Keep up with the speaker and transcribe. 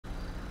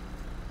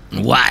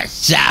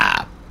What's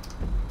up?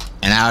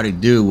 And howdy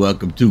do.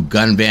 Welcome to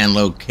Gun Van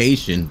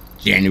Location,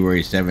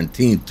 January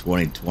 17th,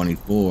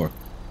 2024.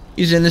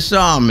 He's in the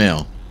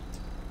Sawmill.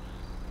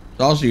 It's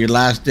also your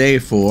last day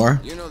for...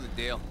 You know the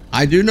deal.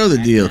 I do know the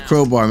deal.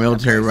 Crowbar,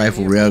 military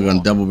rifle,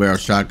 railgun, double barrel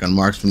shotgun,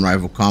 marksman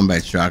rifle,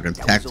 combat shotgun,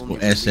 tactical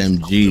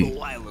SMG,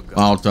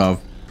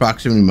 Molotov,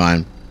 proximity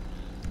mine,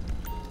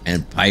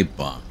 and pipe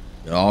bomb.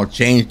 It all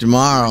change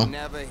tomorrow.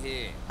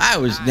 I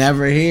was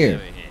never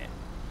here.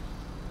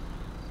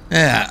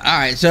 Yeah,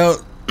 alright,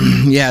 so,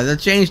 yeah, they'll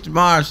change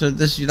tomorrow, so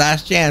this is your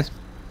last chance.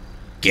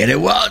 Get it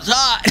while it's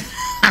hot.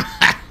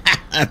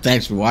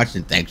 Thanks for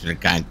watching. Thanks for the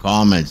kind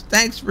comments.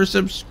 Thanks for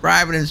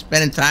subscribing and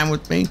spending time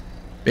with me.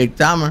 Big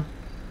Timer,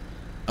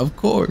 of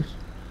course,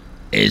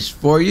 is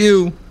for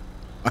you.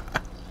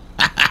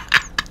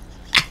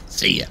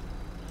 See ya.